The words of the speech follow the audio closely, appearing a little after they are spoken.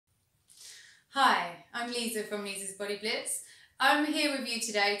Hi, I'm Lisa from Lisa's Body Blitz. I'm here with you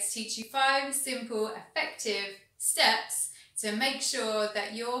today to teach you 5 simple, effective steps to make sure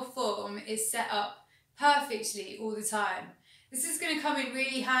that your form is set up perfectly all the time. This is going to come in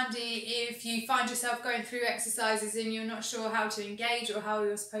really handy if you find yourself going through exercises and you're not sure how to engage or how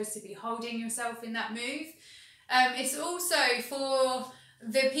you're supposed to be holding yourself in that move. It's also for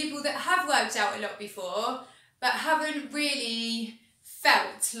the people that have worked out a lot before but haven't really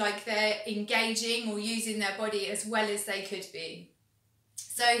felt like they're engaging or using their body as well as they could be.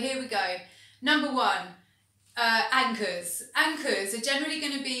 So here we go. Number 1, anchors. Anchors are generally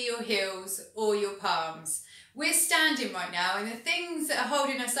going to be your heels or your palms. We're standing right now and the things that are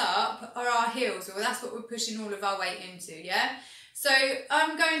holding us up are our heels, or that's what we're pushing all of our weight into, yeah? So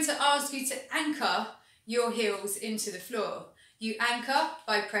I'm going to ask you to anchor your heels into the floor. You anchor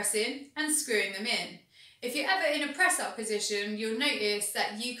by pressing and screwing them in. If you're ever in a press-up position, you'll notice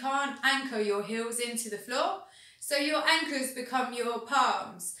that you can't anchor your heels into the floor, so your anchors become your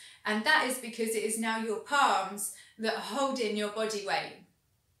palms, and that is because it is now your palms that are holding your body weight.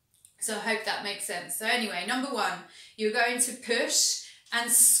 So I hope that makes sense. So anyway, number 1, you're going to push and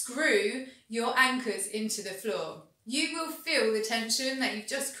screw your anchors into the floor. You will feel the tension that you've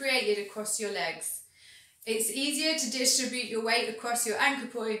just created across your legs. It's easier to distribute your weight across your anchor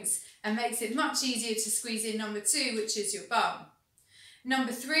points and makes it much easier to squeeze in number 2, which is your bum.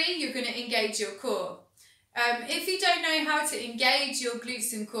 Number 3, you're going to engage your core. If you don't know how to engage your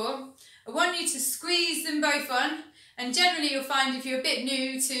glutes and core, I want you to squeeze them both on, and generally you'll find if you're a bit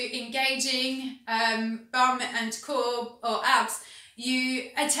new to engaging bum and core or abs, you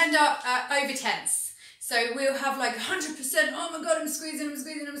tend to over tense. So we'll have like 100%, oh my god, I'm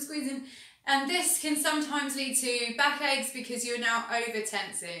squeezing. And this can sometimes lead to backaches because you're now over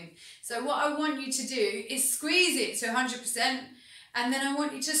tensing. So what I want you to do is squeeze it to 100%, and then I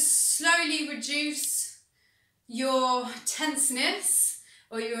want you to slowly reduce your tenseness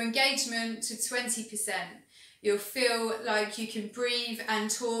or your engagement to 20%. You'll feel like you can breathe and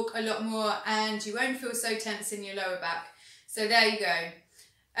talk a lot more, and you won't feel so tense in your lower back. So there you go.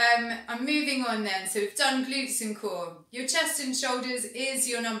 I'm moving on then. So we've done glutes and core. Your chest and shoulders is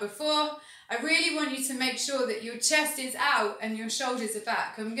your number 4. I really want you to make sure that your chest is out and your shoulders are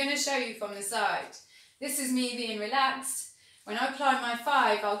back. I'm going to show you from the side. This is me being relaxed. When I apply my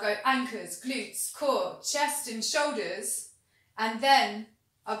 5, I'll go anchors, glutes, core, chest and shoulders, and then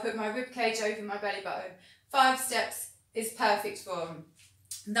I'll put my rib cage over my belly button. 5 steps is perfect form.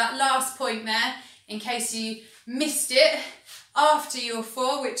 That last point there, in case you missed it, after your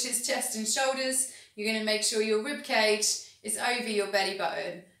 4, which is chest and shoulders, you're going to make sure your rib cage is over your belly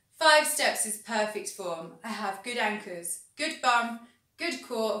button. 5 steps is perfect form. I have good anchors, good bum, good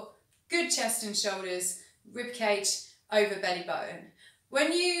core, good chest and shoulders, rib cage over belly button.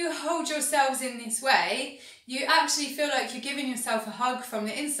 When you hold yourselves in this way, you actually feel like you're giving yourself a hug from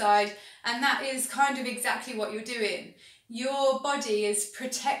the inside, and that is kind of exactly what you're doing. Your body is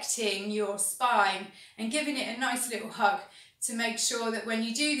protecting your spine and giving it a nice little hug to make sure that when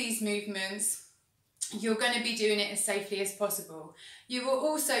you do these movements, you're going to be doing it as safely as possible. You will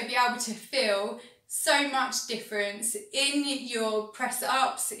also be able to feel so much difference in your press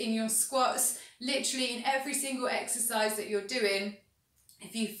ups, in your squats, literally in every single exercise that you're doing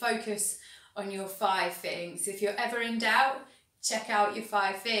if you focus on your 5 things. If you're ever in doubt, check out your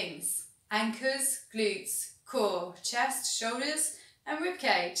 5 things. Anchors, glutes, core, chest, shoulders and rib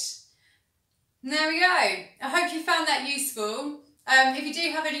cage. And there we go. I hope you found that useful. If you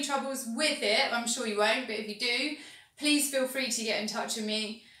do have any troubles with it, I'm sure you won't, but if you do, please feel free to get in touch with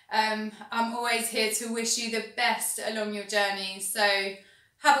me. I'm always here to wish you the best along your journey. So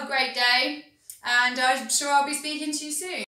have a great day, and I'm sure I'll be speaking to you soon.